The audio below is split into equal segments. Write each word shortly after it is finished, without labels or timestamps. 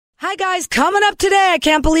Hi, guys. Coming up today, I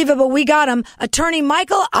can't believe it, but we got him. Attorney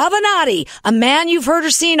Michael Avenatti, a man you've heard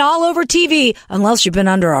or seen all over TV, unless you've been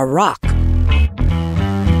under a rock.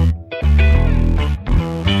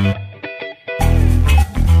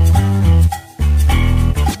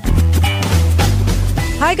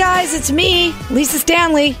 Hi, guys. It's me, Lisa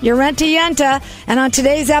Stanley, your Renta Yenta. And on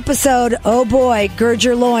today's episode, oh boy, gird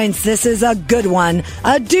your loins. This is a good one.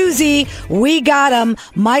 A doozy. We got him.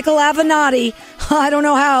 Michael Avenatti. I don't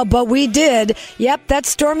know how, but we did. Yep, that's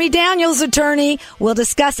Stormy Daniels' attorney. We'll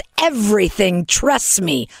discuss everything. Trust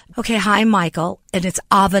me. Okay, hi, Michael. And it's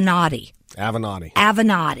Avenatti.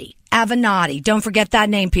 Avenatti. Don't forget that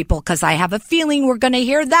name, people, because I have a feeling we're going to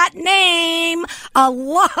hear that name a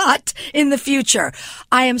lot in the future.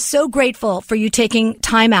 I am so grateful for you taking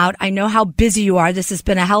time out. I know how busy you are. This has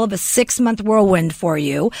been a hell of a 6-month whirlwind for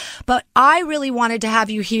you. But I really wanted to have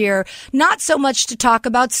you here, not so much to talk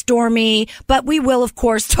about Stormy, but we will, of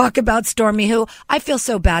course, talk about Stormy, who I feel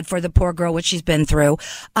so bad for, the poor girl, what she's been through.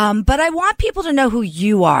 But I want people to know who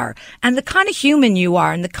you are and the kind of human you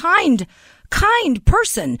are and the kind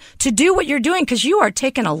person to do what you're doing, because you are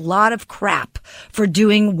taking a lot of crap for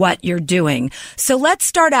doing what you're doing. So let's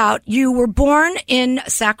start out. You were born in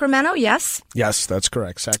Sacramento, yes? Yes, that's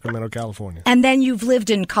correct. Sacramento, California. And then you've lived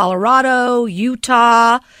in Colorado,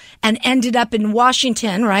 Utah, and ended up in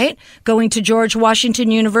Washington, right? Going to George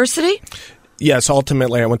Washington University? Yes,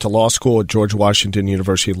 ultimately I went to law school at George Washington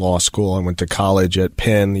University Law School. I went to college at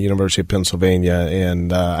Penn, University of Pennsylvania,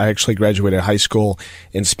 and I actually graduated high school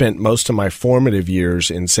and spent most of my formative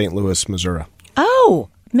years in St. Louis, Missouri. Oh,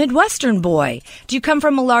 Midwestern boy. Do you come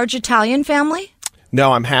from a large Italian family?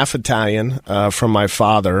 No, I'm half Italian from my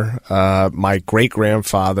father. My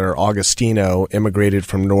great-grandfather, Augustino, immigrated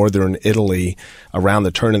from northern Italy around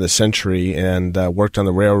the turn of the century and worked on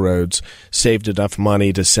the railroads, saved enough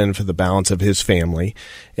money to send for the balance of his family.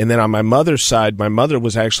 And then on my mother's side, my mother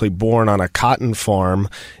was actually born on a cotton farm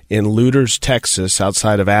in Luders, Texas,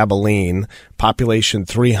 outside of Abilene, population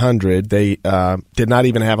 300. They did not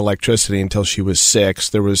even have electricity until she was 6.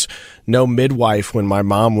 There was no midwife when my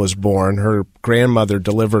mom was born. Her grandmother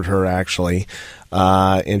delivered her, actually,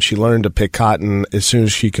 and she learned to pick cotton as soon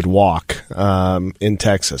as she could walk in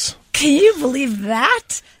Texas. Can you believe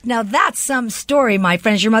that? Now that's some story, my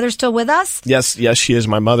friends. Your mother's still with us? Yes, she is.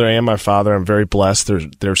 My mother and my father. I'm very blessed.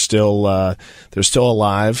 They're still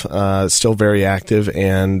alive, still very active,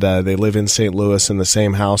 and they live in St. Louis in the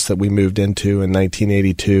same house that we moved into in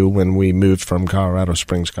 1982 when we moved from Colorado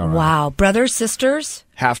Springs, Colorado. Wow, brothers, sisters?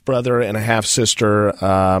 Half brother and a half sister.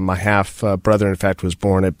 My half brother, in fact, was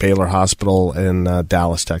born at Baylor Hospital in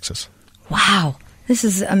Dallas, Texas. Wow. This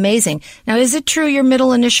is amazing. Now, is it true your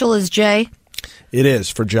middle initial is J? It is,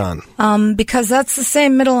 for John. Because that's the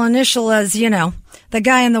same middle initial as, the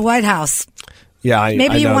guy in the White House. Yeah, I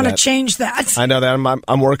Maybe you know want to that. change that. I know that.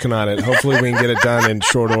 I'm working on it. Hopefully we can get it done in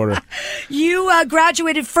short order. You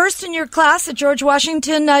graduated first in your class at George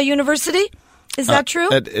Washington University? Is that true?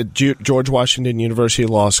 At George Washington University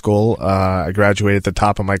Law School, I graduated at the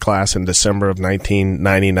top of my class in December of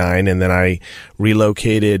 1999, and then I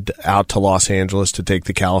relocated out to Los Angeles to take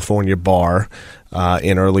the California bar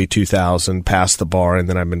in early 2000, passed the bar, and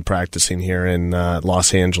then I've been practicing here in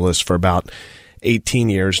Los Angeles for about 18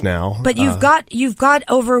 years now. But you've got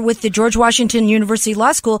over with the George Washington University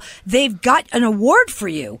Law School, they've got an award for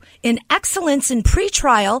you in excellence in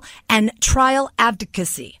pretrial and trial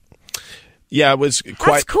advocacy. Yeah, it was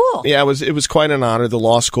quite. That's cool. Yeah, it was quite an honor. The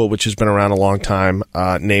law school, which has been around a long time,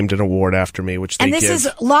 named an award after me, which they give. And this is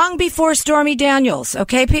long before Stormy Daniels.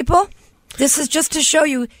 Okay, people. This is just to show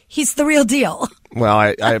you he's the real deal. Well,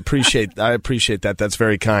 I appreciate that. That's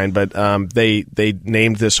very kind. But they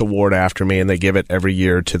named this award after me, and they give it every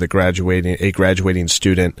year to a graduating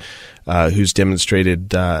student who's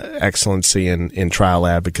demonstrated excellency in trial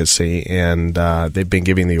advocacy, and they've been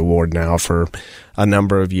giving the award now for a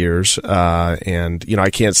number of years. And I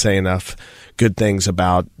can't say enough good things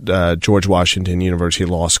about George Washington University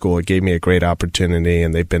Law School. It gave me a great opportunity,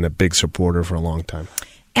 and they've been a big supporter for a long time.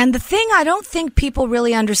 And the thing I don't think people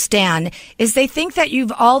really understand is they think that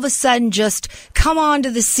you've all of a sudden just come onto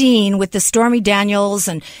the scene with the Stormy Daniels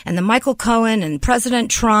and the Michael Cohen and President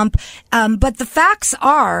Trump. But the facts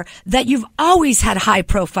are that you've always had high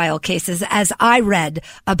profile cases, as I read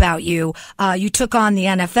about you. You took on the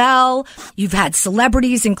NFL. You've had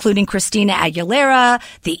celebrities, including Christina Aguilera,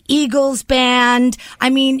 the Eagles band. I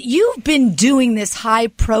mean, you've been doing this high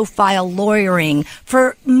profile lawyering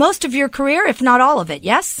for most of your career, if not all of it.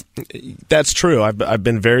 Yes? yes? That's true. I've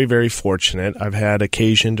been very, very fortunate. I've had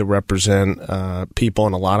occasion to represent people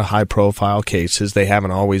in a lot of high-profile cases. They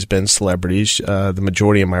haven't always been celebrities. The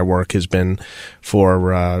majority of my work has been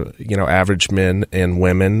for average men and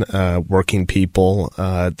women, working people,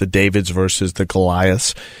 the Davids versus the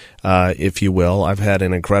Goliaths, if you will. I've had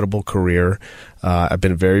an incredible career. I've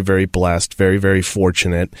been very, very blessed, very, very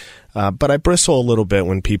fortunate. But I bristle a little bit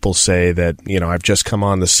when people say that, I've just come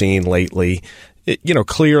on the scene lately.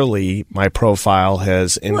 Clearly my profile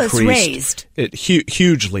has increased. Well, it's raised.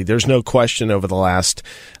 Hugely. There's no question over the last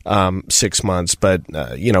 6 months. But,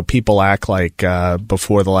 people act like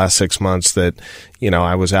before the last 6 months that,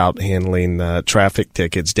 I was out handling traffic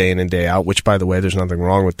tickets day in and day out, which, by the way, there's nothing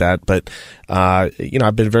wrong with that. But,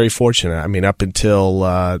 I've been very fortunate. I mean, up until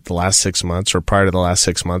the last 6 months or prior to the last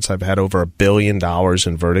 6 months, I've had over $1 billion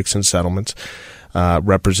in verdicts and settlements.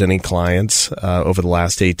 Representing clients over the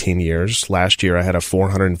last 18 years. Last year, I had a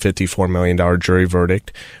 $454 million jury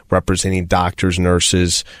verdict representing doctors,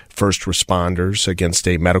 nurses, first responders against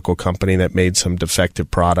a medical company that made some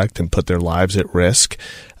defective product and put their lives at risk.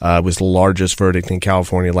 It was the largest verdict in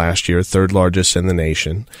California last year, third largest in the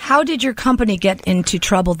nation. How did your company get into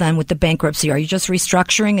trouble then with the bankruptcy? Are you just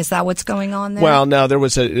restructuring? Is that what's going on there? Well, no, there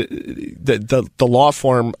was the law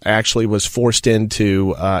firm actually was forced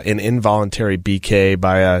into an involuntary BK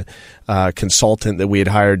by a consultant that we had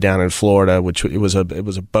hired down in Florida, which it was a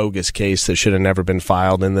bogus case that should have never been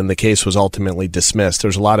filed, and then the case was ultimately dismissed.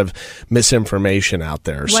 There's a lot of misinformation out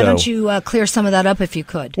there. Why don't you clear some of that up if you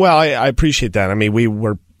could? Well, I appreciate that. I mean, we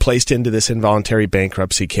were placed into this involuntary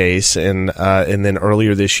bankruptcy case, and then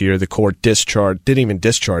earlier this year, the court didn't even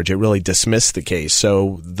discharge, it really dismissed the case.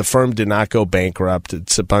 So the firm did not go bankrupt.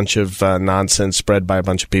 It's a bunch of nonsense spread by a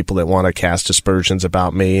bunch of people that want to cast aspersions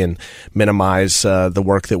about me and minimize the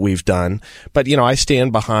work that we've done. But, I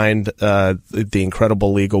stand behind the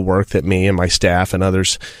incredible legal work that me and my staff and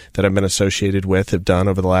others that I've been associated with have done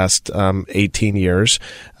over the last 18 years,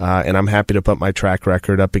 and I'm happy to put my track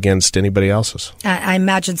record up against anybody else's. I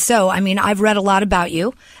imagine so. I mean, I've read a lot about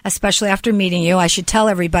you, especially after meeting you. I should tell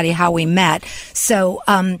everybody how we met. So,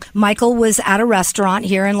 Michael was at a restaurant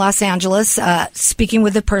here in Los Angeles, speaking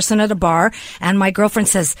with a person at a bar, and my girlfriend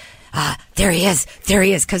says, there he is,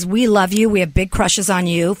 because we love you. We have big crushes on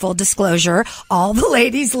you, full disclosure. All the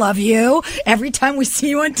ladies love you. Every time we see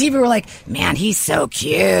you on TV, we're like, man, he's so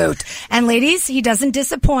cute. And ladies, he doesn't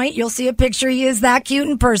disappoint. You'll see a picture. He is that cute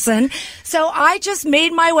in person. So I just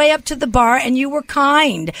made my way up to the bar, and you were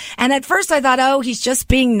kind. And at first I thought, oh, he's just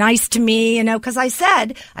being nice to me, because I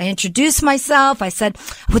introduced myself. I said,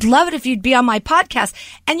 I would love it if you'd be on my podcast.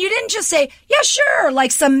 And you didn't just say, yeah, sure,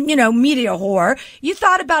 like some, media whore. You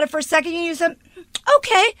thought about it for a second, and you said,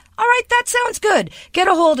 okay, all right, that sounds good. Get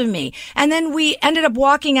a hold of me. And then we ended up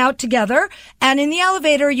walking out together, and in the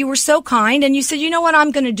elevator, you were so kind, and you said, you know what,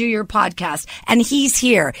 I'm going to do your podcast. And he's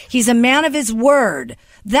here. He's a man of his word.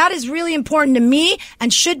 That is really important to me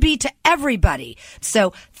and should be to everybody.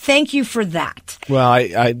 So thank you for that.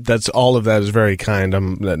 Well, that's all of that is very kind.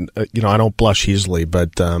 I don't blush easily,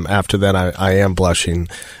 but after that, I am blushing.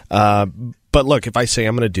 But look, if I say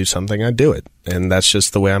I'm going to do something, I do it. And that's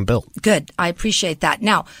just the way I'm built. Good. I appreciate that.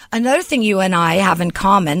 Now, another thing you and I have in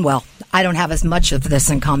common, well, I don't have as much of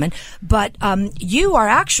this in common, but you are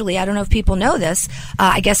actually, I don't know if people know this,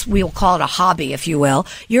 I guess we'll call it a hobby, if you will.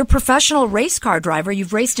 You're a professional race car driver.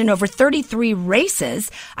 You've raced in over 33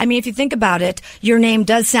 races. I mean, if you think about it, your name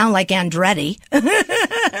does sound like Andretti.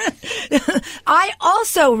 I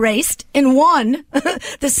also raced and won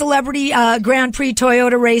the Celebrity Grand Prix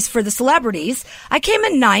Toyota race for the celebrities. I came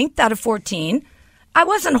in 9th out of 14. I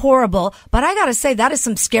wasn't horrible, but I got to say, that is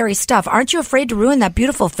some scary stuff. Aren't you afraid to ruin that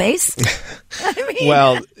beautiful face?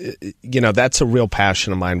 Well, that's a real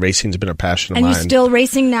passion of mine. Racing's been a passion of mine. And you're still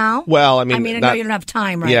racing now? Well, I know you don't have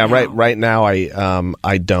time now. Right now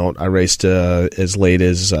I don't. I raced as late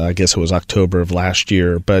as, I guess it was October of last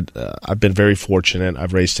year, but I've been very fortunate.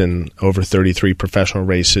 I've raced in over 33 professional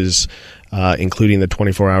races, including the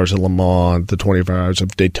 24 Hours of Le Mans, the 24 Hours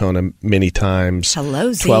of Daytona many times.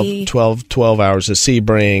 Hello, Z. 12 hours of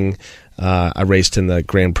Sebring. I raced in the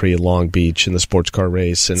Grand Prix of Long Beach in the sports car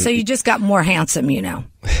race. And so you just got more handsome, to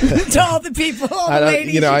all the people, all the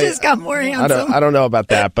ladies, you just got more handsome. I don't know about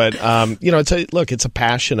that, but, it's a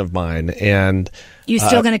passion of mine. And you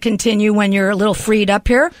still going to continue when you're a little freed up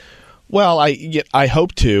here? Well, I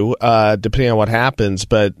hope to, depending on what happens.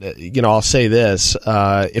 But, I'll say this.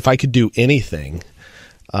 If I could do anything,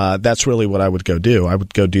 that's really what I would go do. I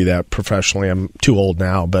would go do that professionally. I'm too old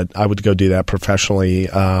now, but I would go do that professionally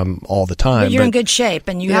all the time. But you're in good shape,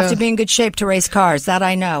 and you have to be in good shape to race cars. That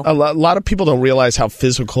I know. A lot of people don't realize how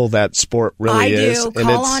physical that sport really is. I do.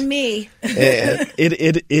 Call on me.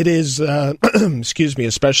 It is, excuse me,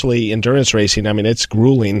 especially endurance racing. I mean, it's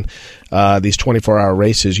grueling, these 24-hour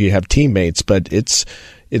races. You have teammates, but it's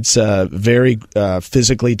very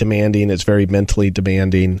physically demanding. It's very mentally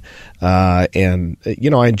demanding, and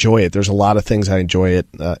I enjoy it. There's a lot of things I enjoy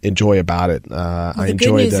about it. I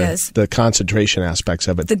enjoy the concentration aspects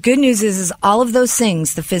of it. The good news is all of those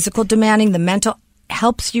things: the physical demanding, the mental,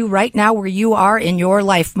 helps you right now where you are in your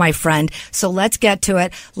life, my friend. So let's get to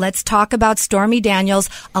it. Let's talk about Stormy Daniels.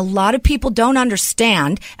 A lot of people don't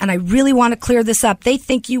understand, and I really want to clear this up. They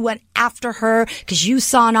think you went after her because you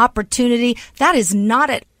saw an opportunity. That is not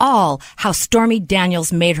at all how Stormy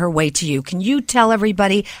Daniels made her way to you. Can you tell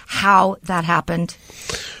everybody how that happened?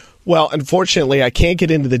 Well, unfortunately, I can't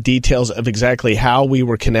get into the details of exactly how we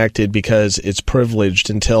were connected because it's privileged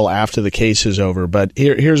until after the case is over. But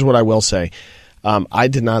here's what I will say. I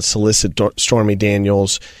did not solicit Stormy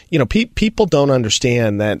Daniels. People don't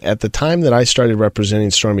understand that at the time that I started representing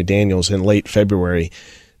Stormy Daniels in late February,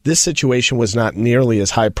 this situation was not nearly as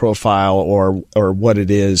high profile or what it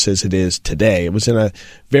is as it is today. It was in a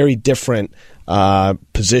very different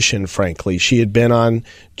position, frankly. She had been on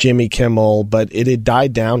Jimmy Kimmel, but it had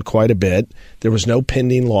died down quite a bit. There was no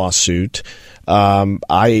pending lawsuit.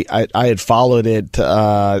 I had followed it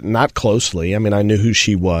not closely. I mean, I knew who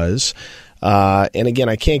she was. And again,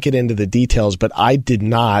 I can't get into the details, but I did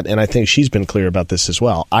not, and I think she's been clear about this as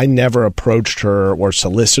well. I never approached her or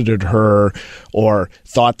solicited her or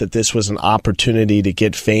thought that this was an opportunity to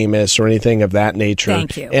get famous or anything of that nature.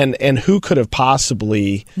 Thank you. And who could have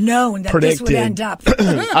possibly known that predicted, this would end up?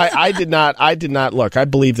 I did not. Look, I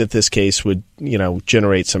believe that this case would,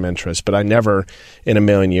 generate some interest, but I never in a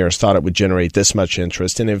million years thought it would generate this much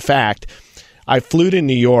interest. And in fact, I flew to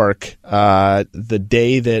New York the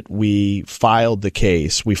day that we filed the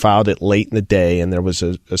case. We filed it late in the day, and there was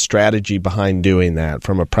a strategy behind doing that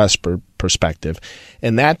from a press perspective.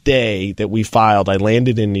 And that day that we filed, I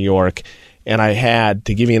landed in New York, and I had,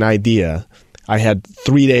 to give you an idea, I had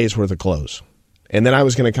 3 days worth of clothes. And then I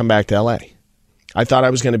was going to come back to L.A. I thought I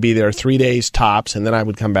was going to be there 3 days tops, and then I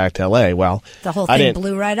would come back to L.A. Well, the whole thing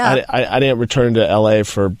blew right up. I didn't return to L.A.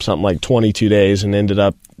 for something like 22 days and ended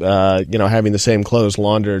up, having the same clothes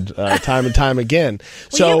laundered time and time again.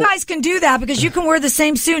 Well, so you guys can do that because you can wear the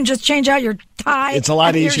same suit and just change out your tie. It's a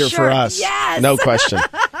lot easier for us. Yes. No question.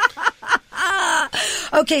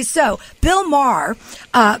 Okay, so Bill Maher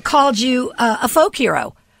called you a folk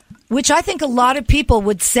hero, which I think a lot of people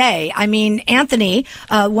would say. I mean, Anthony,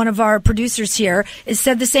 one of our producers here, has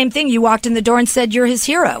said the same thing. You walked in the door and said you're his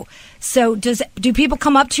hero. So do people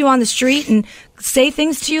come up to you on the street and say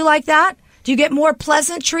things to you like that? Do you get more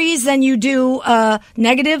pleasantries than you do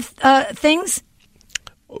negative things?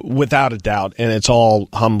 Without a doubt, and it's all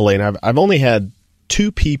humbling. I've only had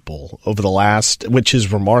two people over the last, which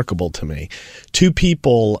is remarkable to me, two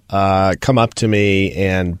people come up to me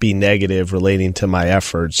and be negative relating to my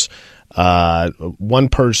efforts. One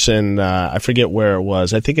person, I forget where it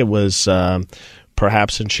was. I think it was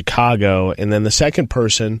perhaps in Chicago. And then the second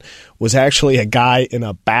person was actually a guy in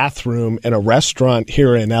a bathroom in a restaurant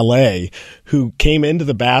here in L.A. who came into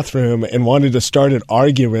the bathroom and wanted to start an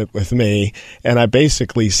argument with me. And I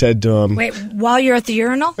basically said to him... Wait, while you're at the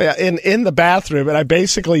urinal? Yeah, in the bathroom. And I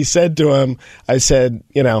basically said to him, I said,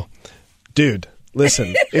 dude,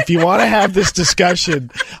 listen, if you want to have this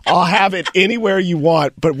discussion, I'll have it anywhere you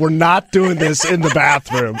want, but we're not doing this in the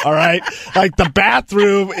bathroom, all right? Like, the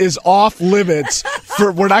bathroom is off limits.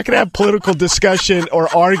 We're not going to have political discussion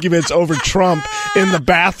or arguments over Trump in the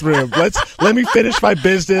bathroom. Let me finish my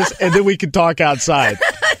business, and then we can talk outside.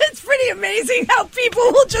 It's pretty amazing how people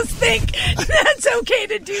will just think that's okay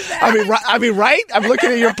to do that. I mean, right? I'm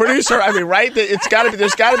looking at your producer. I mean, right? There's got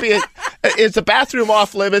to be is the bathroom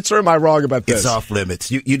off limits, or am I wrong about this? It's off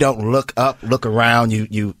limits. You don't look up, look around.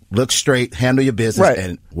 You look straight, handle your business, right,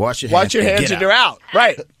 and wash your hands. Wash your hands, and you're out.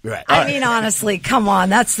 Right. Right. I mean, honestly, come on.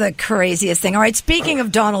 That's the craziest thing. All right. Speaking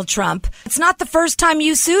of Donald Trump, it's not the first time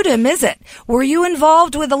you sued him, is it? Were you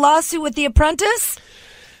involved with a lawsuit with The Apprentice?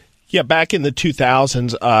 Yeah, back in the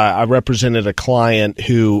 2000s, I represented a client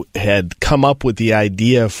who had come up with the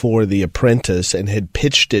idea for The Apprentice and had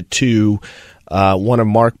pitched it to one of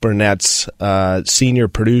Mark Burnett's senior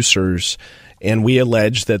producers, and we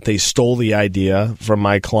alleged that they stole the idea from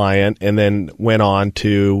my client and then went on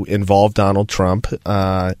to involve Donald Trump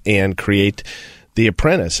and create The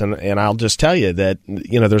Apprentice. And I'll just tell you that,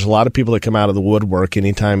 there's a lot of people that come out of the woodwork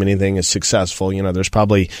anytime anything is successful. There's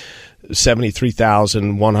probably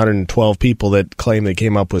 73,112 people that claim they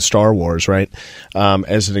came up with Star Wars, right?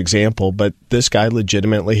 As an example. But this guy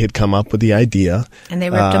legitimately had come up with the idea. And they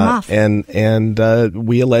ripped him off. And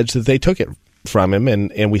we allege that they took it from him,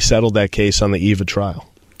 and we settled that case on the eve of trial.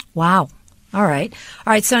 Wow. All right.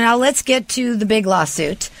 So now let's get to the big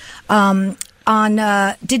lawsuit. Did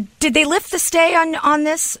they lift the stay on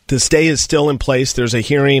this? The stay is still in place. There's a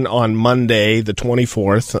hearing on Monday, the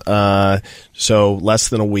 24th, so less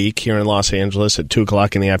than a week here in Los Angeles at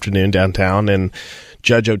 2:00 in the afternoon downtown. And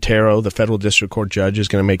Judge Otero, the federal district court judge, is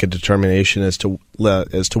going to make a determination as to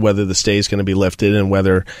whether the stay is going to be lifted and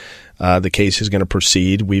whether the case is going to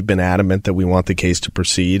proceed. We've been adamant that we want the case to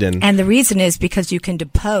proceed. And the reason is because you can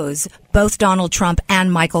depose both Donald Trump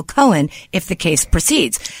and Michael Cohen if the case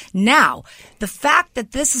proceeds. Now, the fact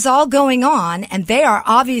that this is all going on, and they are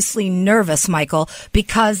obviously nervous, Michael,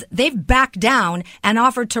 because they've backed down and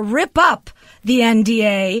offered to rip up the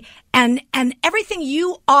NDA and everything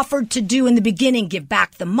you offered to do in the beginning, give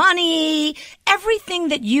back the money, everything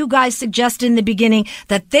that you guys suggested in the beginning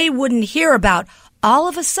that they wouldn't hear about. All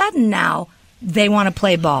of a sudden now, they want to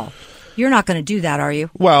play ball. You're not going to do that, are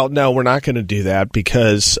you? Well, no, we're not going to do that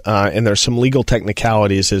because, and there's some legal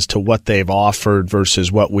technicalities as to what they've offered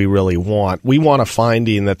versus what we really want. We want a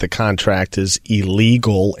finding that the contract is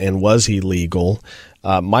illegal and was illegal.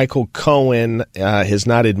 Michael Cohen has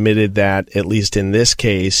not admitted that, at least in this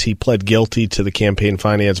case. He pled guilty to the campaign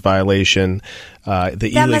finance violation,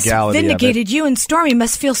 the illegality must have vindicated of it. You and Stormy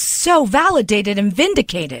must feel so validated and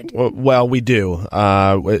vindicated. Well, we do,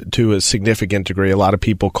 to a significant degree. A lot of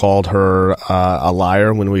people called her a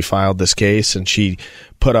liar when we filed this case, and she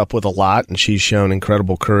put up with a lot, and she's shown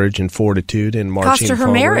incredible courage and fortitude in marching forward. Cost her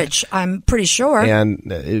her marriage, I'm pretty sure.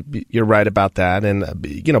 And you're right about that. And,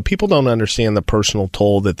 people don't understand the personal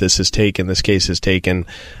toll that this case has taken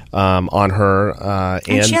on her.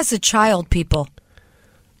 And she has a child, people.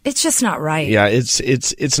 It's just not right. Yeah,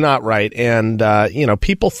 it's not right. And,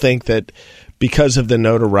 people think that because of the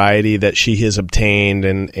notoriety that she has obtained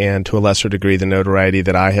and to a lesser degree the notoriety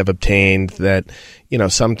that I have obtained, that,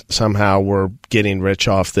 somehow we're getting rich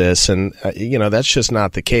off this. And, that's just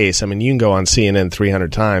not the case. I mean, you can go on CNN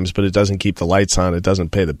 300 times, but it doesn't keep the lights on. It doesn't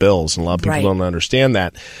pay the bills. And a lot of people don't understand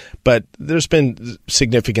that. But there's been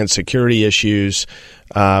significant security issues,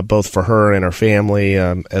 both for her and her family,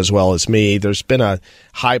 as well as me. There's been a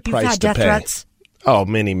high price to pay. Death threats? Oh,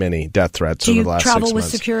 many death threats over the last 6 months. Do you travel with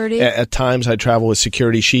security? At times I travel with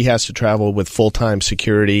security. She has to travel with full-time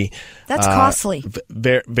security. That's costly.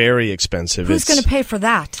 Very expensive. Who's going to pay for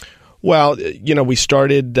that? Well, we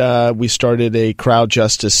started a crowd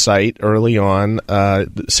justice site early on,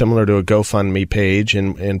 similar to a GoFundMe page,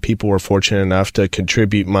 and people were fortunate enough to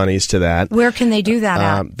contribute monies to that. Where can they do that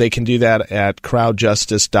at? They can do that at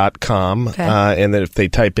crowdjustice.com, okay. And then if they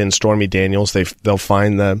type in Stormy Daniels, they'll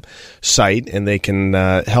find the site, and they can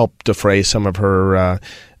help defray some of her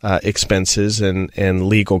expenses and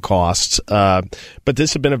legal costs. But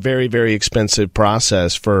this has been a very, very expensive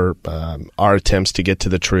process for our attempts to get to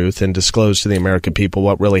the truth and disclose to the American people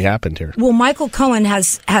what really happened here. Well, Michael Cohen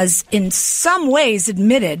has in some ways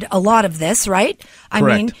admitted a lot of this, right? Correct. I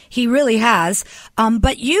mean, he really has.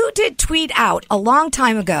 But you did tweet out a long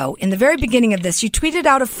time ago, in the very beginning of this, you tweeted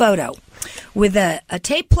out a photo with a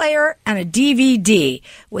tape player and a DVD.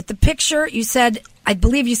 With the picture, you said, I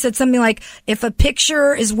believe you said something like, if a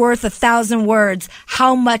picture is worth 1,000 words,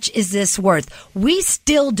 how much is this worth? We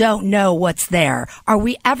still don't know what's there. Are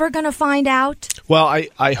we ever going to find out? Well,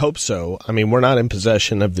 I hope so. I mean, we're not in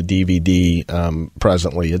possession of the DVD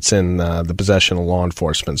presently. It's in the possession of law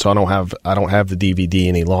enforcement. So I don't have the DVD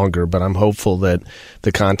any longer, but I'm hopeful that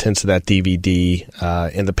the contents of that DVD,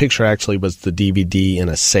 and the picture actually was the DVD in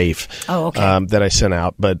a safe. Oh, okay. That I sent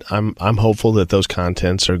out. But I'm hopeful that those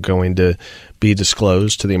contents are going to be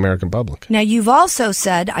disclosed to the American public. Now, you've also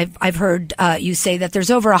said, I've heard you say that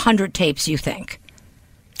there's over 100 tapes, you think,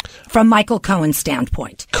 from Michael Cohen's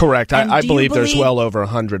standpoint. Correct. I believe there's well over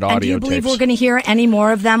 100 audio tapes. And do you believe we're going to hear any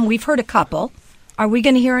more of them? We've heard a couple. Are we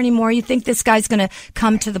going to hear any more? You think this guy's going to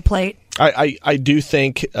come to the plate? I do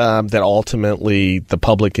think that ultimately the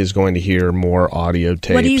public is going to hear more audio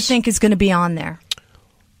tapes. What do you think is going to be on there?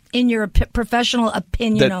 In your professional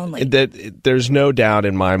opinion only. That there's no doubt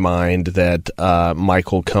in my mind that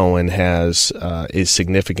Michael Cohen has a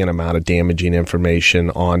significant amount of damaging information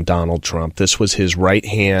on Donald Trump. This was his right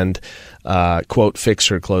hand quote,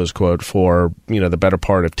 fixer, close quote, for, the better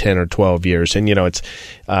part of 10 or 12 years. And, it's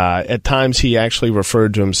at times he actually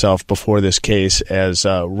referred to himself before this case as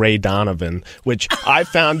Ray Donovan, which I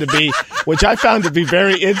found to be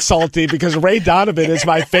very insulting, because Ray Donovan is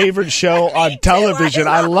my favorite show on television.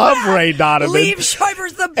 I love Ray Donovan. Liev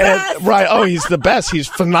Schreiber's the best. Right. Oh, he's the best. He's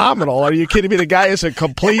phenomenal. Are you kidding me? The guy is a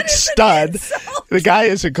complete stud. The guy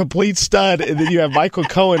is a complete stud. And then you have Michael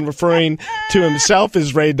Cohen referring to himself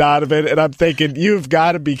as Ray Donovan. And I'm thinking, you've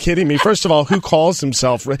got to be kidding me. First of all, who calls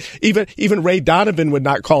himself? Even Ray Donovan would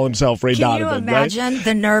not call himself Ray Donovan. Can you imagine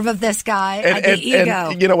the nerve of this guy? The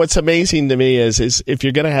ego. And what's amazing to me is if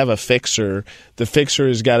you're going to have a fixer, the fixer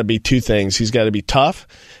has got to be two things. He's got to be tough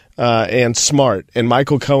and smart. And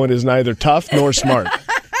Michael Cohen is neither tough nor smart.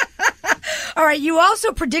 All right. You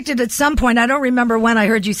also predicted at some point, I don't remember when I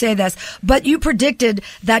heard you say this, but you predicted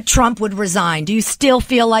that Trump would resign. Do you still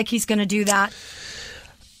feel like he's going to do that?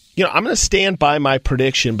 I'm going to stand by my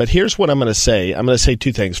prediction, but here's what I'm going to say. I'm going to say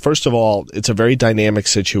two things. First of all, it's a very dynamic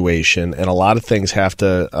situation, and a lot of things have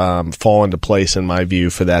to fall into place, in my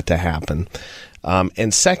view, for that to happen.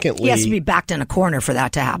 And secondly, he has to be backed in a corner for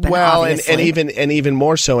that to happen. Well, and even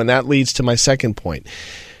more so, and that leads to my second point.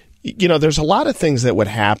 There's a lot of things that would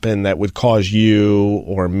happen that would cause you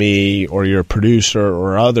or me or your producer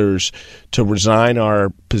or others to resign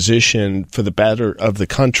our position for the better of the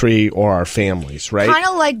country or our families, right? Kind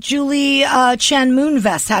of like Julie Chen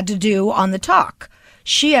Moonves had to do on The Talk.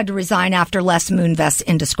 She had to resign after Les Moonves'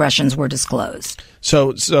 indiscretions were disclosed.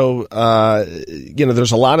 So there's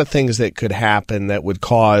a lot of things that could happen that would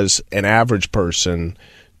cause an average person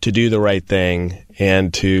to do the right thing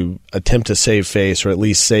and to attempt to save face, or at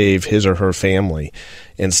least save his or her family,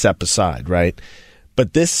 and step aside, right?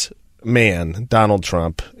 But this man, Donald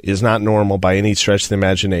Trump, is not normal by any stretch of the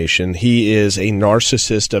imagination. He is a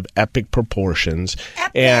narcissist of epic proportions.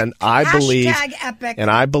 And I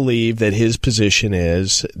believe that his position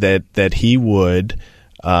is that he would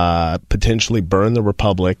potentially burn the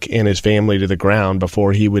republic and his family to the ground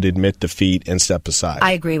before he would admit defeat and step aside.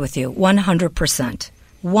 I agree with you 100%.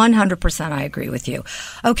 100% I agree with you.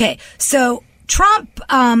 Okay, so Trump,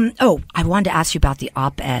 I wanted to ask you about the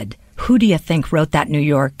op-ed. Who do you think wrote that New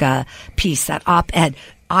York piece, that op-ed?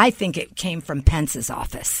 I think it came from Pence's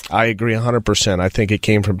office. I agree 100%. I think it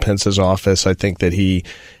came from Pence's office. I think that he's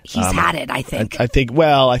had it, I think. I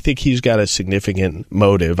think he's got a significant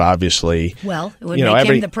motive, obviously. Well, it would make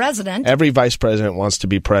him the president. Every vice president wants to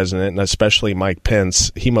be president, and especially Mike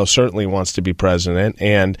Pence. He most certainly wants to be president.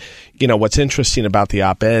 And, what's interesting about the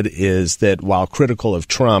op-ed is that while critical of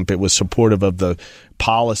Trump, it was supportive of the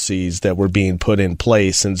policies that were being put in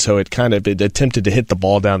place. And so it attempted to hit the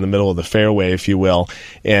ball down the middle of the fairway, if you will.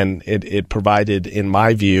 And it provided, in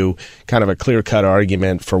my view, kind of a clear-cut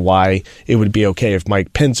argument for why it would be okay if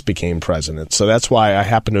Mike Pence became president. So that's why I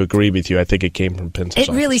happen to agree with you. I think it came from Pence's office.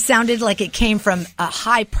 It really sounded like it came from a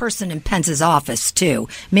high person in Pence's office, too.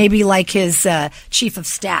 Maybe like his chief of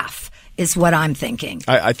staff. Is what I'm thinking.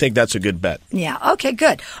 I think that's a good bet. Yeah. Okay,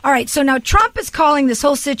 good. All right. So now Trump is calling this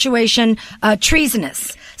whole situation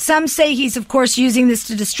treasonous. Some say he's, of course, using this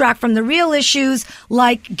to distract from the real issues,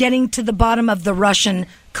 like getting to the bottom of the Russian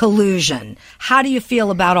collusion. How do you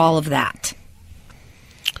feel about all of that?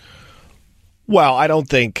 Well, I don't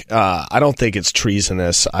think it's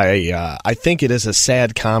treasonous. I think it is a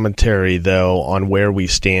sad commentary, though, on where we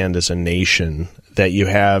stand as a nation, that you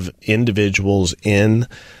have individuals in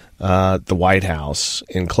the White House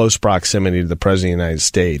in close proximity to the President of the United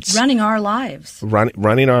States. Running our lives.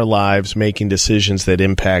 Running our lives, making decisions that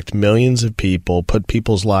impact millions of people, put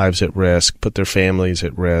people's lives at risk, put their families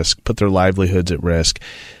at risk, put their livelihoods at risk,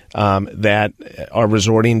 that are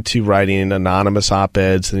resorting to writing anonymous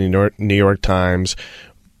op-eds in the New York Times,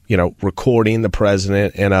 recording the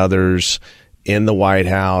president and others in the White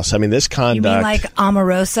House. I mean, this conduct... You mean like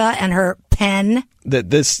Omarosa and her pen?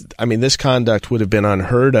 This conduct would have been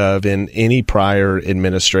unheard of in any prior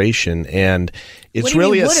administration, and it's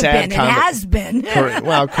really a sad. It has been.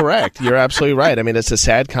 Well, correct. You're absolutely right. I mean, it's a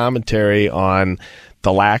sad commentary on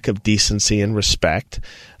the lack of decency and respect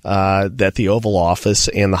that the Oval Office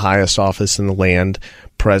and the highest office in the land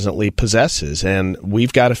presently possesses, and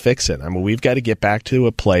we've got to fix it. I mean, we've got to get back to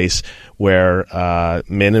a place where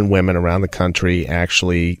men and women around the country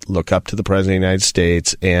actually look up to the President of the United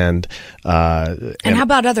States, and how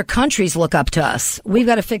about other countries look up to us? We've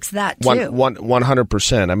got to fix that too.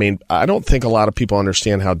 100%. I mean, I don't think a lot of people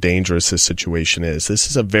understand how dangerous this situation is. This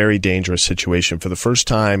is a very dangerous situation. For the first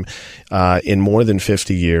time in more than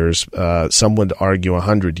 50 years, some would argue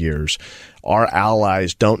 100 years, our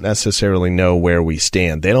allies don't necessarily know where we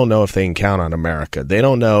stand. They don't know if they can count on America. They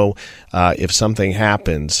don't know if something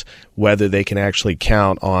happens, whether they can actually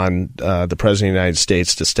count on the President of the United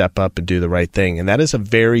States to step up and do the right thing. And that is a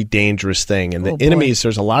very dangerous thing. And the enemies,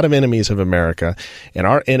 there's a lot of enemies of America, and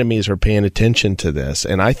our enemies are paying attention to this.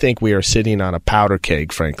 And I think we are sitting on a powder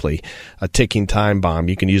keg, frankly, a ticking time bomb.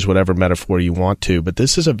 You can use whatever metaphor you want to, but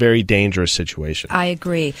this is a very dangerous situation. I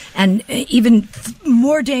agree. And even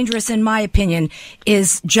more dangerous, in my opinion,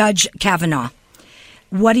 is Judge Kavanaugh.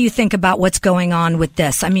 What do you think about what's going on with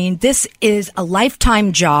this? I mean, this is a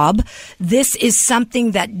lifetime job. This is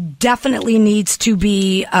something that definitely needs to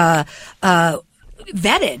be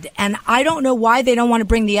vetted. And I don't know why they don't want to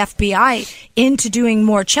bring the FBI into doing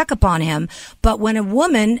more checkup on him. But when a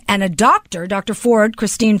woman and a doctor, Dr. Ford,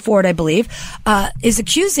 Christine Ford, I believe, is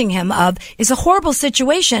accusing him of, is a horrible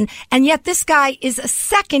situation. And yet this guy is a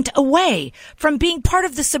second away from being part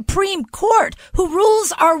of the Supreme Court, who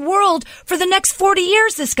rules our world for the next 40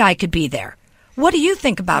 years. This guy could be there. What do you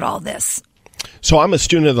think about all this? So I'm a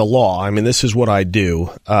student of the law. I mean, this is what I do.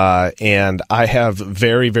 And I have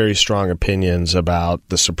very, very strong opinions about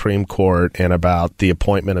the Supreme Court and about the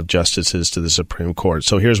appointment of justices to the Supreme Court.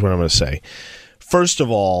 So here's what I'm going to say. First of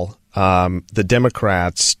all, the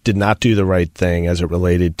Democrats did not do the right thing as it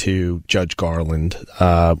related to Judge Garland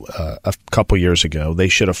a couple years ago. They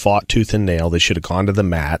should have fought tooth and nail. They should have gone to the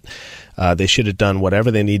mat. They should have done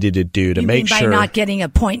whatever they needed to do to make sure. By not getting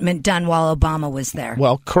appointment done while Obama was there.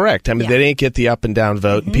 Well, correct. I mean, they didn't get the up and down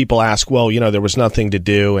vote. And people ask, well, there was nothing to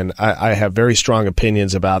do. And I have very strong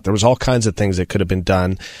opinions about there was all kinds of things that could have been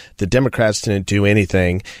done. The Democrats didn't do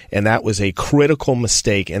anything. And that was a critical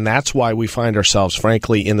mistake. And that's why we find ourselves,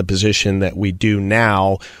 frankly, in the position that we do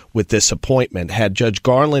now with this appointment. Had Judge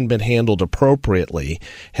Garland been handled appropriately,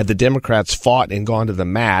 had the Democrats fought and gone to the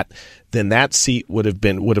mat, then that seat would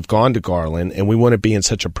have gone to Garland, and we wouldn't be in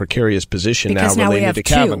such a precarious position because now related to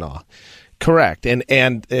Kavanaugh. Correct.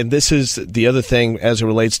 And this is the other thing as it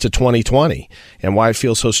relates to 2020 and why I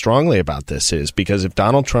feel so strongly about this is because if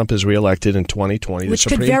Donald Trump is reelected in 2020, which the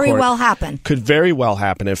Supreme could very Court well happen. Could very well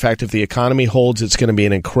happen. In fact, if the economy holds, it's going to be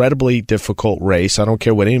an incredibly difficult race. I don't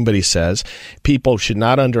care what anybody says. People should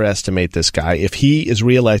not underestimate this guy. If he is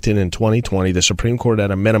reelected in 2020, the Supreme Court at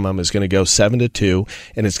a minimum is going to go 7-2,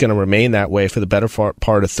 and it's going to remain that way for the better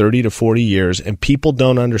part of 30 to 40 years. And people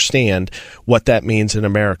don't understand what that means in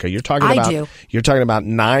America. You're talking about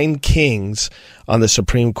 9 kings on the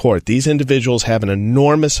Supreme Court. These individuals have an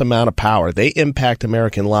enormous amount of power. They impact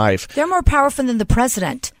American life. They're more powerful than the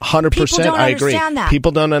president. 100%. I agree. That.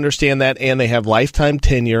 People don't understand that, and they have lifetime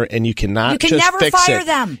tenure, and you cannot just fix it. You can never fire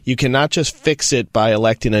them. You cannot just fix it by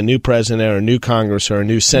electing a new president or a new Congress or a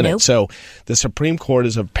new Senate. Nope. So the Supreme Court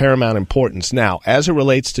is of paramount importance. Now, as it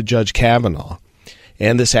relates to Judge Kavanaugh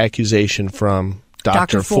and this accusation from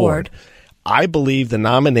Dr. Ford, I believe the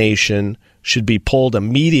nomination should be pulled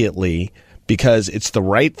immediately because it's the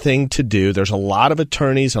right thing to do. There's a lot of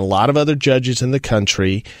attorneys and a lot of other judges in the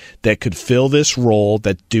country that could fill this role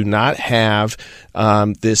that do not have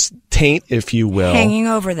this taint, if you will, hanging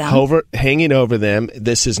over them.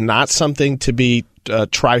 This is not something to be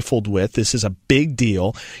trifled with. This is a big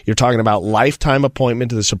deal. You're talking about lifetime appointment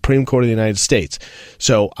to the Supreme Court of the United States.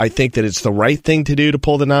 So I think that it's the right thing to do to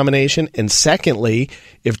pull the nomination. And secondly,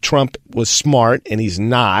 if Trump was smart, and he's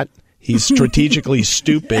not, he's strategically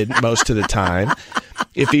stupid most of the time.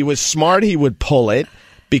 If he was smart, he would pull it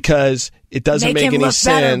because it doesn't make any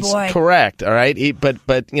sense. Better, correct. All right. But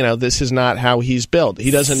this is not how he's built.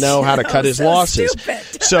 He doesn't know how to cut his losses.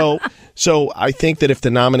 So I think that if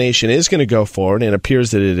the nomination is going to go forward, and it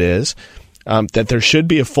appears that it is, that there should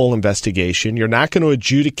be a full investigation. You're not going to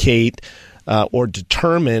adjudicate or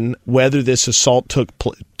determine whether this assault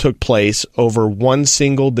took place over one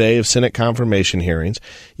single day of Senate confirmation hearings.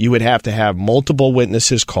 You would have to have multiple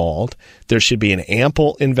witnesses called. There should be an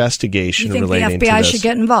ample investigation relating to this. You think the FBI should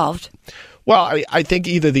get involved? Well, I think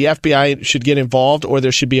either the FBI should get involved or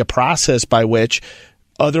there should be a process by which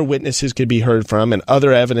other witnesses could be heard from and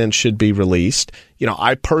other evidence should be released.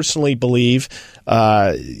 I personally believe,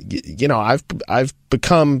 I've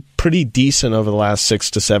become pretty decent over the last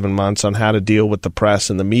 6 to 7 months on how to deal with the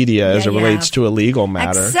press and the media as it relates to a legal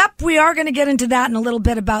matter. Except we are going to get into that in a little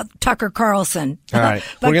bit about Tucker Carlson. All right.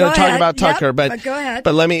 We're going to talk about Tucker, but go ahead.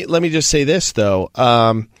 But let me just say this, though.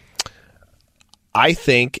 I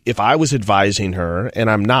think if I was advising her,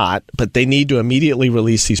 and I'm not, but they need to immediately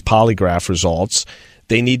release these polygraph results.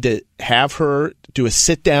 They need to have her do a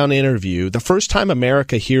sit-down interview. The first time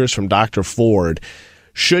America hears from Dr. Ford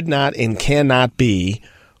should not and cannot be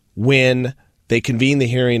when They convened the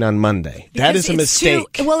hearing on Monday. That is a mistake.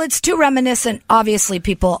 It's too reminiscent, obviously,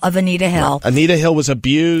 people, of Anita Hill. Anita Hill was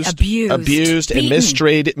abused and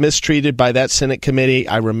mistreated by that Senate committee.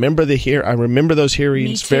 I remember those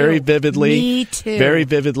hearings very vividly. Me too. Very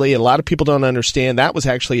vividly. A lot of people don't understand that was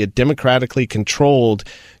actually a democratically controlled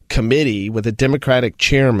committee with a Democratic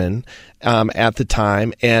chairman at the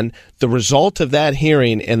time, and the result of that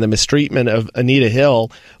hearing and the mistreatment of Anita Hill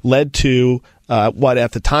led to what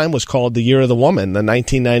at the time was called the Year of the Woman, the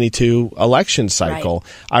 1992 election cycle,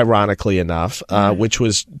 ironically enough, which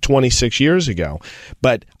was 26 years ago.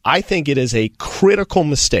 But I think it is a critical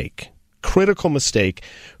mistake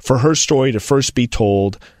for her story to first be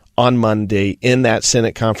told on Monday in that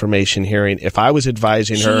Senate confirmation hearing. If I was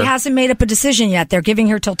advising her... She hasn't made up a decision yet. They're giving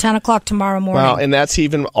her till 10 o'clock tomorrow morning. Well, and that's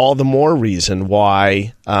even all the more reason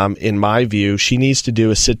why, in my view, she needs to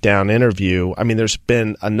do a sit-down interview. I mean, there's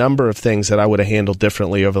been a number of things that I would have handled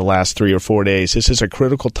differently over the last 3 or 4 days. This is a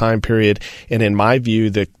critical time period, and in my view,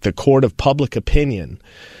 the court of public opinion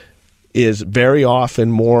is very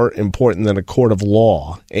often more important than a court of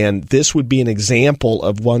law. And this would be an example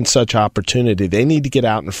of one such opportunity. They need to get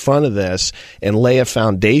out in front of this and lay a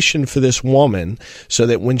foundation for this woman so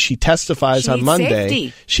that when she testifies on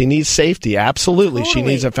Monday, she needs safety. Absolutely. Totally. She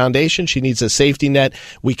needs a foundation. She needs a safety net.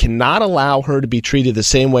 We cannot allow her to be treated the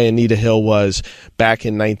same way Anita Hill was back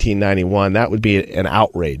in 1991. That would be an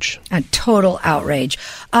outrage. A total outrage.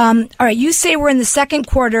 All right. You say we're in the second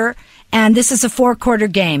quarter, and this is a 4-quarter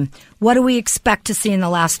game. What do we expect to see in the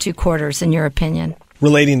last 2 quarters, in your opinion?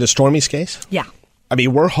 Relating to Stormy's case? Yeah. I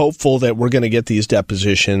mean, we're hopeful that we're going to get these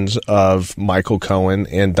depositions of Michael Cohen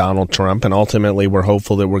and Donald Trump, and ultimately we're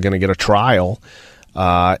hopeful that we're going to get a trial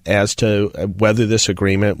as to whether this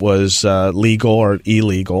agreement was legal or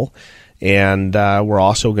illegal. And we're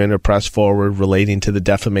also going to press forward relating to the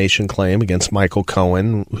defamation claim against Michael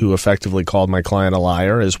Cohen, who effectively called my client a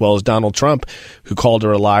liar, as well as Donald Trump, who called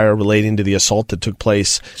her a liar relating to the assault that took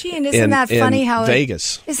place in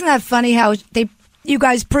Vegas. Isn't that funny how you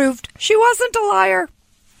guys proved she wasn't a liar?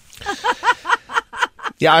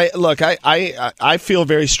 Yeah, I feel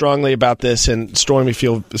very strongly about this, and Stormy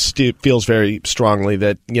feels very strongly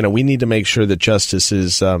that, you know, we need to make sure that justice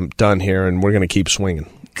is done here, and we're going to keep swinging.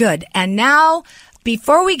 Good. And now,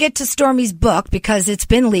 before we get to Stormy's book, because it's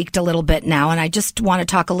been leaked a little bit now, and I just want to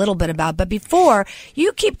talk a little bit about, but before,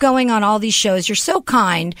 you keep going on all these shows. You're so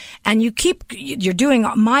kind, and you're doing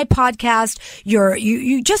my podcast.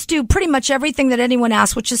 You just do pretty much everything that anyone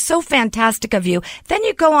asks, which is so fantastic of you. Then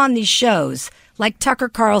you go on these shows, like Tucker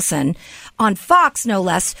Carlson, on Fox, no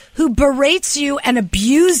less, who berates you and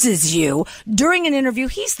abuses you during an interview.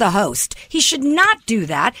 He's the host. He should not do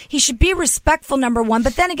that. He should be respectful, number one.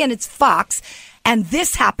 But then again, it's Fox. And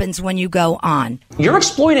this happens when you go on. You're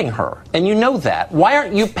exploiting her, and you know that. Why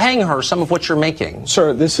aren't you paying her some of what you're making?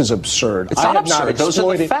 Sir, this is absurd. It's not absurd. Those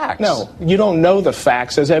are the facts. No, you don't know the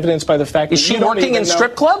facts, as evidenced by the fact that you don't working in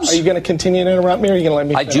strip clubs? Are you going to continue to interrupt me, or are you going to let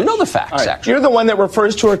me finish? I do know the facts, actually. You're the one that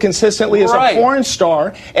refers to her consistently as a porn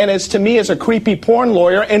star, and as to me as a creepy porn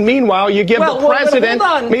lawyer, and meanwhile you give the president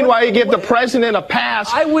a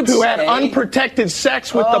pass who had unprotected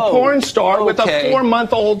sex with the porn star with a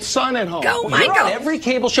 4-month-old son at home. Go, Mike. On every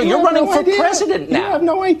cable show. You're running for president now. You have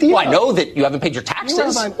no idea. Well, I know that you haven't paid your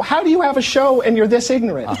taxes. How do you have a show and you're this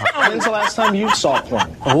ignorant? When's the last time you saw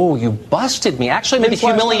porn? Oh, you busted me. Actually, I made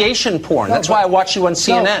humiliation porn. That's why I watch you on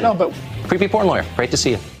CNN. No, but... Creepy porn lawyer. Great to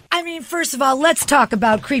see you. I mean, first of all, let's talk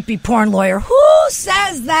about creepy porn lawyer. Who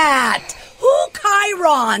says that? Who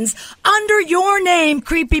chirons under your name,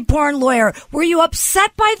 creepy porn lawyer? Were you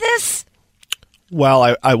upset by this?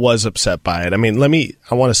 Well, I was upset by it. I mean,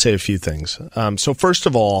 I want to say a few things. So first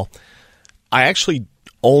of all, I actually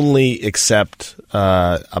only accept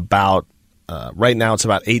about right now it's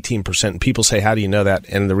about 18%. And people say, how do you know that?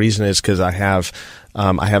 And the reason is because I have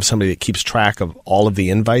somebody that keeps track of all of the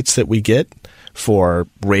invites that we get for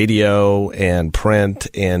radio and print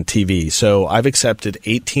and TV. So I've accepted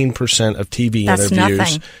 18% of TV interviews.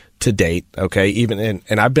 Nothing. To date, okay,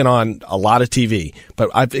 and I've been on a lot of TV,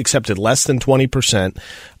 but I've accepted less than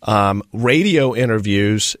 20%. Radio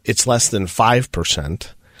interviews, it's less than 5%.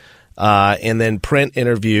 And then print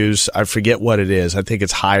interviews, I forget what it is. I think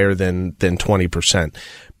it's higher than 20%.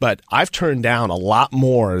 But I've turned down a lot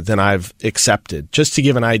more than I've accepted, just to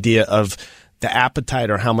give an idea of the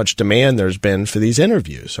appetite or how much demand there's been for these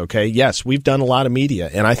interviews. Okay. Yes, we've done a lot of media,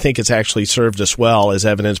 and I think it's actually served us well, as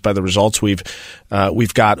evidenced by the results we've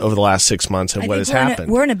got over the last 6 months and what has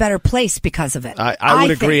happened. We're in a better place because of it. I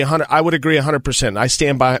would agree 100%.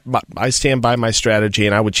 I stand by my strategy,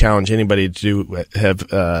 and I would challenge anybody to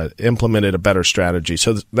have implemented a better strategy.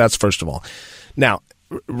 So that's first of all. Now,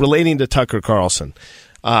 relating to Tucker Carlson,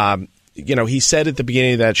 he said at the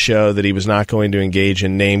beginning of that show that he was not going to engage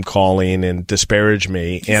in name calling and disparage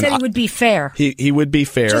me. He said he would be fair. He would be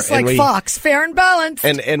fair. Just like Fox, fair and balanced.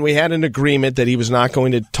 And we had an agreement that he was not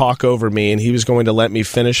going to talk over me and he was going to let me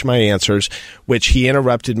finish my answers, which he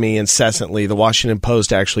interrupted me incessantly. The Washington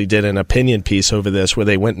Post actually did an opinion piece over this where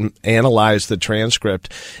they went and analyzed the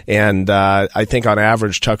transcript. And I think on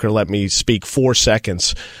average, Tucker let me speak 4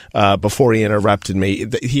 seconds before he interrupted me.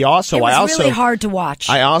 It was really hard to watch.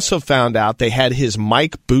 I also found out they had his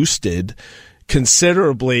mic boosted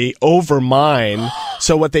considerably over mine.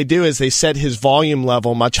 So what they do is they set his volume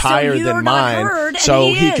level much higher than mine,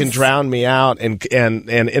 so he can drown me out and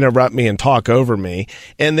interrupt me and talk over me.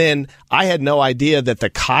 And then I had no idea that the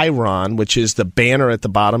chyron, which is the banner at the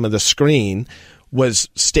bottom of the screen, was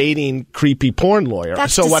stating creepy porn lawyer.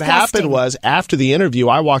 That's so disgusting. What happened was after the interview,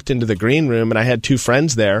 I walked into the green room and I had 2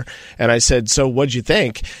 friends there and I said, "So what'd you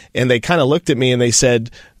think?" And they kind of looked at me and they said,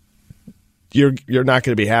 You're not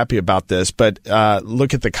going to be happy about this, but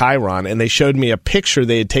look at the chyron. And they showed me a picture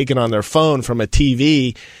they had taken on their phone from a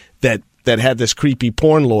TV that had this creepy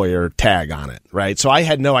porn lawyer tag on it, right? So I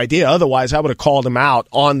had no idea. Otherwise, I would have called him out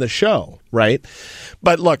on the show, right?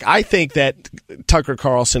 But look, I think that Tucker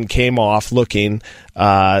Carlson came off looking,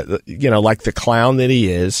 like the clown that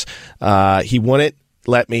he is. He wouldn't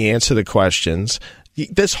let me answer the questions.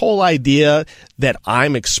 This whole idea that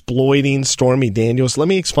I'm exploiting Stormy Daniels, let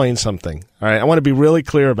me explain something. All right, I want to be really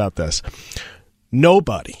clear about this.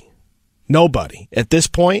 Nobody at this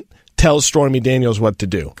point tells Stormy Daniels what to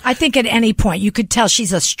do. I think at any point you could tell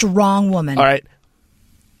she's a strong woman. All right.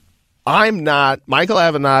 Michael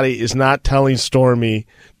Avenatti is not telling Stormy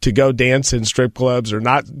to go dance in strip clubs or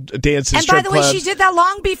not dance in strip clubs. And by the way, she did that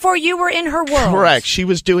long before you were in her world. Correct. She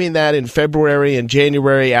was doing that in February and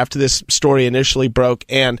January after this story initially broke.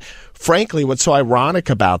 And frankly, what's so ironic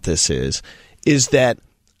about this is that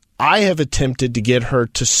I have attempted to get her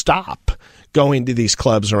to stop going to these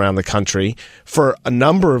clubs around the country for a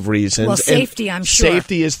number of reasons. Well, safety, I'm sure.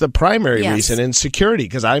 Safety is the primary reason, and security,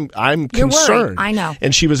 because I'm concerned. Worried. I know.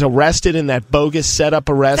 And she was arrested in that bogus setup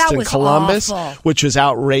arrest in Columbus, awful. Which was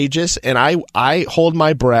outrageous. And I hold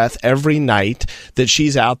my breath every night that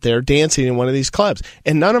she's out there dancing in one of these clubs.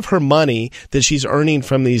 And none of her money that she's earning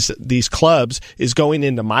from these clubs is going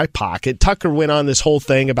into my pocket. Tucker went on this whole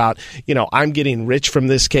thing about, I'm getting rich from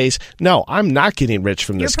this case. No, I'm not getting rich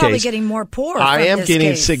from this case. You're probably getting more poor. I am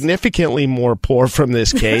getting significantly more poor from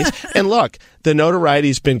this case. And look, the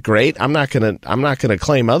notoriety's been great. I'm not gonna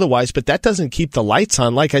claim otherwise, but that doesn't keep the lights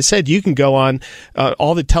on. Like I said, you can go on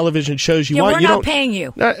all the television shows you want. We're not paying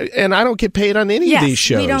you, and I don't get paid on any of these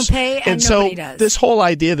shows. We don't pay, and so nobody does. This whole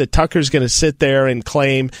idea that Tucker's going to sit there and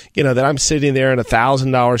claim, that I'm sitting there in a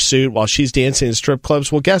 $1,000 suit while she's dancing in strip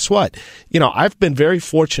clubs. Well, guess what? I've been very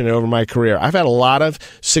fortunate over my career. I've had a lot of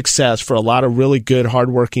success for a lot of really good,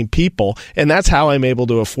 hardworking people. And that's how I'm able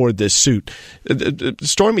to afford this suit.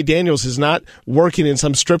 Stormy Daniels is not working in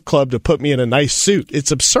some strip club to put me in a nice suit.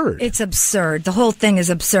 It's absurd. It's absurd. The whole thing is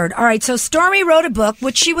absurd. All right, so Stormy wrote a book,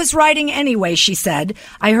 which she was writing anyway, she said.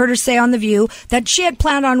 I heard her say on The View that she had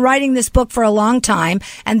planned on writing this book for a long time.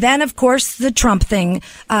 And then, of course, the Trump thing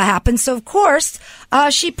happened. So, of course,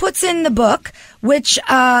 she puts in the book, which...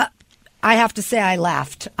 I have to say I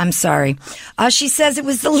laughed. I'm sorry. She says it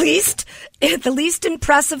was the least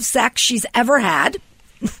impressive sex she's ever had.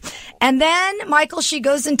 And then, Michael, she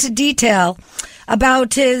goes into detail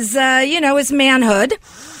about his, his manhood.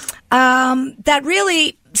 That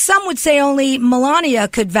really, some would say only Melania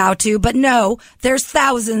could vow to, but no, there's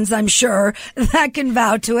thousands, I'm sure, that can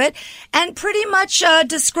vow to it. And pretty much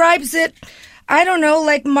describes it, I don't know,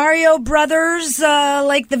 like Mario Brothers,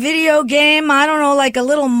 like the video game. I don't know, like a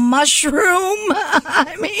little mushroom.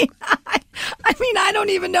 I mean, I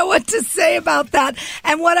don't even know what to say about that.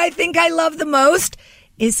 And what I think I love the most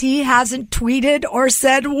is he hasn't tweeted or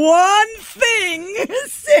said one thing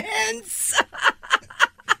since.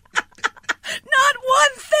 Not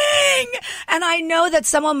one thing. And I know that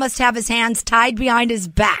someone must have his hands tied behind his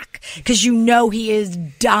back because he is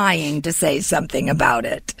dying to say something about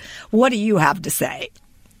it. What do you have to say?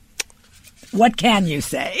 What can you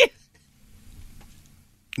say?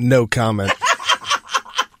 No comment.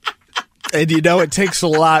 And it takes a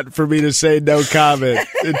lot for me to say no comment.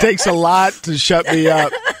 It takes a lot to shut me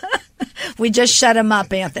up. We just shut him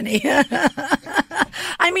up, Anthony.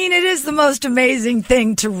 I mean, it is the most amazing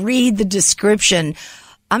thing to read the description.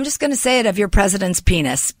 I'm just going to say it, of your president's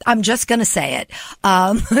penis. I'm just going to say it.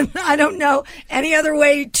 I don't know any other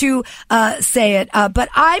way to say it. But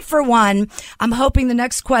I, for one, I'm hoping the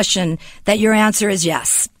next question that your answer is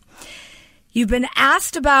yes. You've been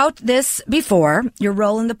asked about this before, your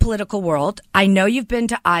role in the political world. I know you've been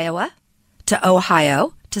to Iowa, to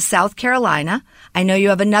Ohio, to South Carolina. I know you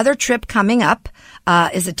have another trip coming up.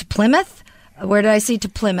 Is it to Plymouth? Where did I see? To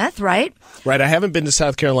Plymouth, right? Right. I haven't been to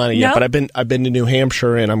South Carolina yet, but I've been to New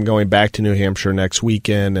Hampshire, and I'm going back to New Hampshire next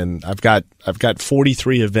weekend. And I've got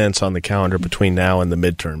 43 events on the calendar between now and the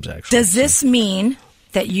midterms. Actually, does this mean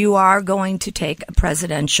that you are going to take a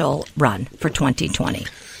presidential run for 2020?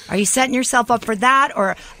 Are you setting yourself up for that,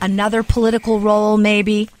 or another political role,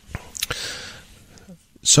 maybe?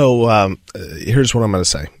 So here's what I'm going to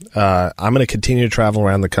say. I'm going to continue to travel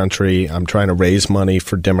around the country. I'm trying to raise money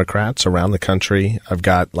for Democrats around the country. I've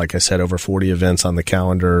got, like I said, over 40 events on the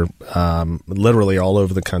calendar, literally all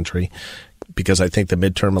over the country, because I think the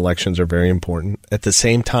midterm elections are very important. At the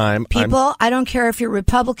same time, I don't care if you're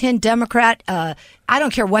Republican, Democrat, I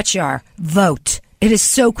don't care what you are, vote. It is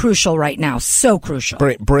so crucial right now. So crucial.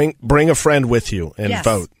 Bring a friend with you and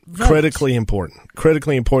vote. Critically important.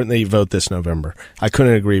 Critically important that you vote this November. I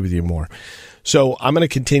couldn't agree with you more. So I'm going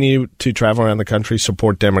to continue to travel around the country,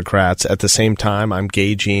 support Democrats. At the same time, I'm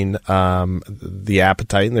gauging the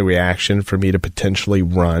appetite and the reaction for me to potentially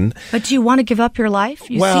run. But do you want to give up your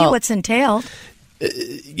life? You see what's entailed.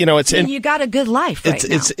 You got a good life right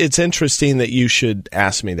now. It's interesting that you should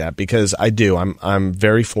ask me that, because I do. I'm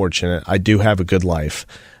very fortunate. I do have a good life.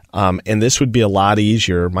 And this would be a lot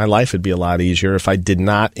easier. My life would be a lot easier if I did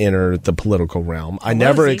not enter the political realm. I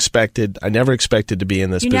never expected to be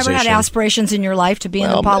in this position. You never had aspirations in your life to be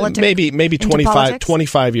in the politics? Maybe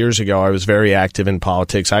 25 years ago, I was very active in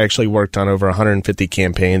politics. I actually worked on over 150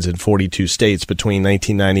 campaigns in 42 states between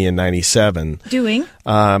 1990 and 97. Doing?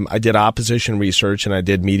 I did opposition research and I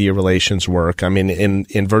did media relations work. I mean,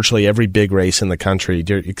 in virtually every big race in the country,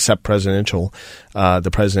 except the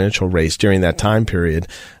presidential race during that time period.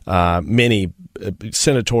 Many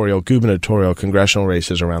senatorial, gubernatorial, congressional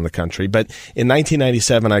races around the country. But in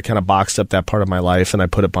 1997, I kind of boxed up that part of my life and I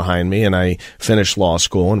put it behind me, and I finished law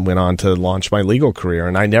school and went on to launch my legal career.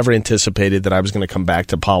 And I never anticipated that I was going to come back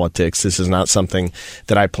to politics. This is not something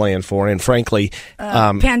that I planned for. And frankly,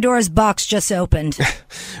 Pandora's box just opened.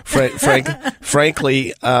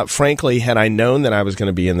 Frankly, had I known that I was going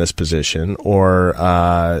to be in this position, or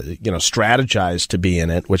strategized to be in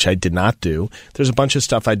it, which I did not do, there's a bunch of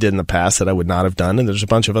stuff I did in the past that I would not have done, and there's a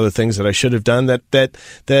bunch of other things that I should have done that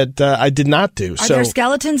I did not do. Are there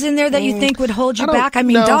skeletons in there that you think would hold you back? I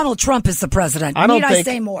mean, no. Donald Trump is the president. I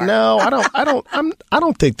say more? No, I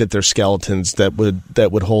don't think that there's skeletons that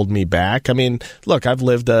would hold me back. I mean, look, I've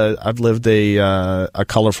lived a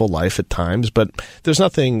colorful life at times, but there's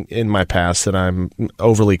nothing in my past that I'm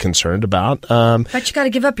overly concerned about. But you got to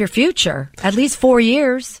give up your future, at least 4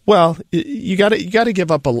 years. Well, you got to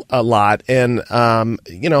give up a lot, and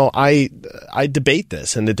I debate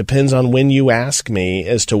this, and it depends on when you ask me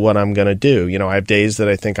as to what I'm going to do. I have days that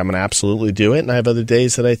I think I'm going to absolutely do it, and I have other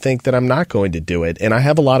days that I think that I'm not going to do it. And I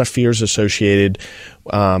have a lot of fears associated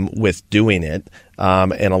with doing it,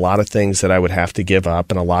 and a lot of things that I would have to give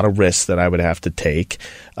up, and a lot of risks that I would have to take.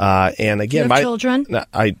 And again, you have children?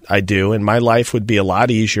 I do, and my life would be a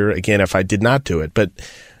lot easier again if I did not do it. But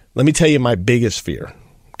let me tell you my biggest fear.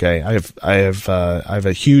 Okay, I have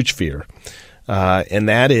a huge fear. And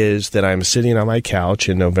that is that I'm sitting on my couch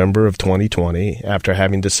in November of 2020 after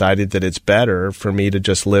having decided that it's better for me to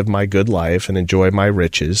just live my good life and enjoy my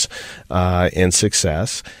riches and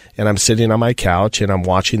success. And I'm sitting on my couch and I'm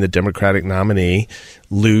watching the Democratic nominee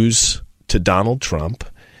lose to Donald Trump.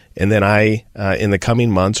 And then I, in the coming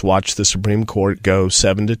months, watch the Supreme Court go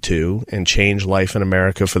 7-2 and change life in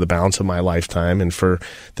America for the balance of my lifetime and for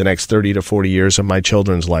the next 30 to 40 years of my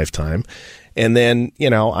children's lifetime. And then,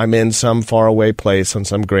 I'm in some faraway place on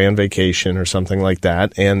some grand vacation or something like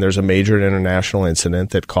that, and there's a major international incident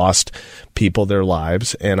that cost people their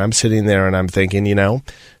lives, and I'm sitting there and I'm thinking,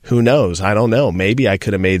 who knows? I don't know. Maybe I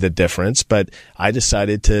could have made the difference, but I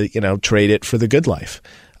decided to, trade it for the good life.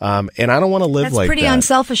 And I don't want to live like that. That's pretty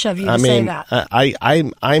unselfish of you to say that.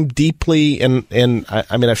 I'm deeply, and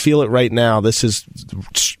I feel it right now. This is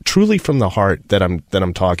truly from the heart that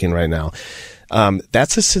I'm talking right now.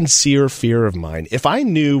 That's a sincere fear of mine. If I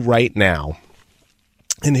knew right now,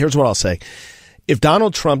 and here's what I'll say. If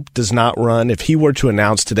Donald Trump does not run, if he were to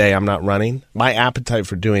announce today I'm not running, my appetite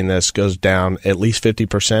for doing this goes down at least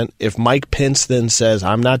 50%. If Mike Pence then says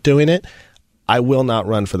I'm not doing it, I will not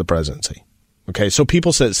run for the presidency. Okay, so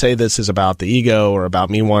people say this is about the ego or about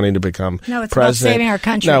me wanting to become president. No, it's about saving our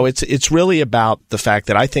country. No, it's really about the fact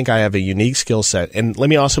that I think I have a unique skill set. And let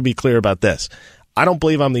me also be clear about this. I don't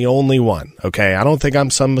believe I'm the only one, okay? I don't think I'm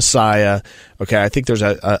some messiah, okay? I think there's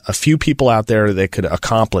a few people out there that could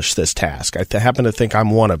accomplish this task. I happen to think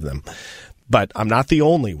I'm one of them. but I'm not the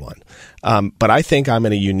only one. But I think I'm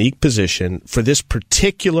in a unique position for this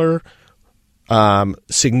particular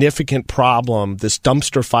significant problem, this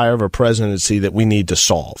dumpster fire of a presidency that we need to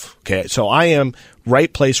solve. Okay, so I am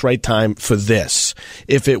right place, right time for this.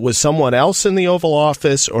 If it was someone else in the Oval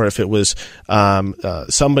Office, or if it was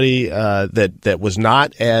somebody that was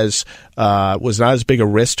not as big a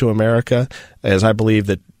risk to America as I believe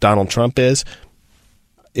that Donald Trump is,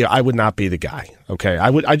 I would not be the guy. Okay,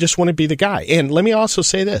 I just want to be the guy. And let me also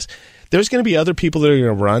say this: there's going to be other people that are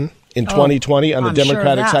going to run in 2020 on the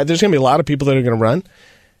Democratic side. There's going to be a lot of people that are going to run,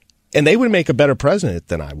 and they would make a better president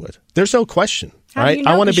than I would. There's no question. How right? do you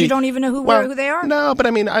know? Because you don't even know who they are? No, but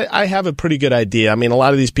I mean, I have a pretty good idea. I mean, a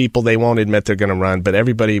lot of these people, they won't admit they're going to run, but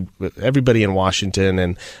everybody in Washington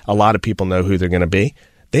and a lot of people know who they're going to be.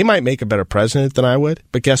 They might make a better president than I would,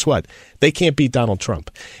 but guess what? They can't beat Donald Trump.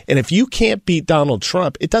 And if you can't beat Donald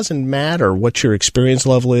Trump, it doesn't matter what your experience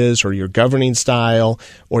level is or your governing style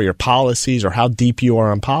or your policies or how deep you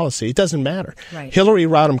are on policy. It doesn't matter. Right. Hillary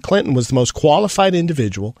Rodham Clinton was the most qualified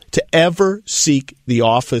individual to ever seek the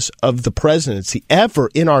office of the presidency ever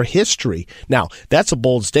in our history. Now, that's a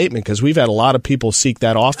bold statement because we've had a lot of people seek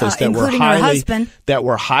that office that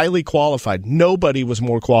were highly qualified. Nobody was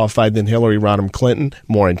more qualified than Hillary Rodham Clinton,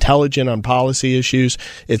 more intelligent on policy issues,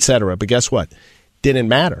 etc. But guess what? Didn't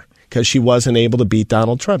matter because she wasn't able to beat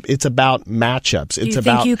Donald Trump. It's about matchups. It's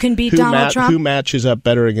about you can beat Donald Trump? Who matches up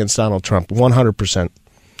better against Donald Trump. 100%.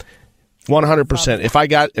 100%. If I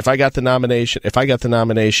got the nomination,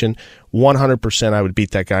 100% I would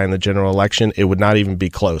beat that guy in the general election. It would not even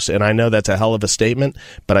be close. And I know that's a hell of a statement,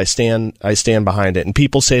 but I stand behind it. And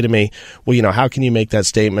people say to me, well, how can you make that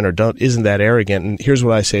statement or isn't that arrogant? And here's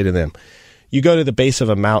what I say to them. You go to the base of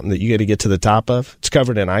a mountain that you got to get to the top of. It's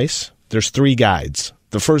covered in ice. There's 3 guides.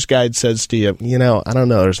 The first guide says to you, I don't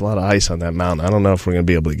know. There's a lot of ice on that mountain. I don't know if we're going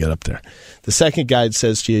to be able to get up there. The second guide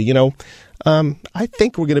says to you, I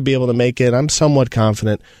think we're going to be able to make it. I'm somewhat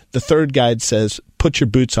confident. The third guide says, put your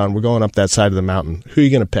boots on. We're going up that side of the mountain. Who are you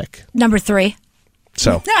going to pick? Number 3.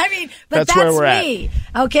 So but that's where we're me.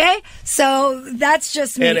 At. Okay? So that's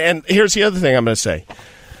just me. And here's the other thing I'm going to say.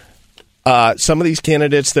 Some of these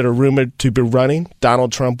candidates that are rumored to be running,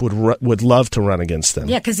 Donald Trump would love to run against them.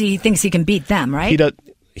 Yeah, because he thinks he can beat them, right?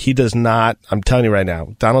 He does not. I'm telling you right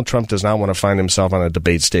now, Donald Trump does not want to find himself on a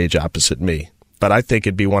debate stage opposite me. But I think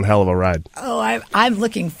it'd be one hell of a ride. Oh, I'm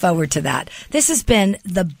looking forward to that. This has been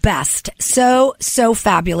the best. So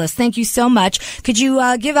fabulous. Thank you so much. Could you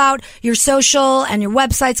give out your social and your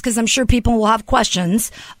websites? Because I'm sure people will have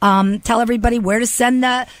questions. Tell everybody where to send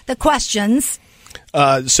the questions.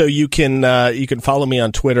 So you can follow me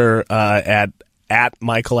on Twitter at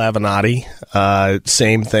Michael Avenatti.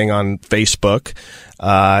 Same thing on Facebook.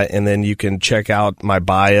 And then you can check out my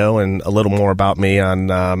bio and a little more about me on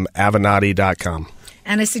Avenatti.com.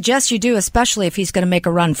 And I suggest you do, especially if he's going to make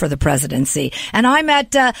a run for the presidency. And I'm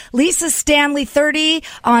at Lisa Stanley 30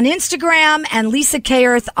 on Instagram and Lisa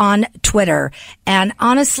Kairth on Twitter. And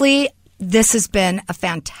honestly, this has been a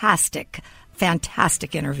fantastic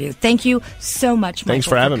interview. Thank you so much, Michael, Thanks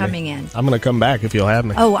for coming in. I'm going to come back if you'll have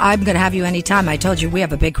me. Oh, I'm going to have you anytime. I told you we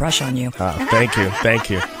have a big crush on you. Thank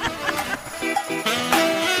you.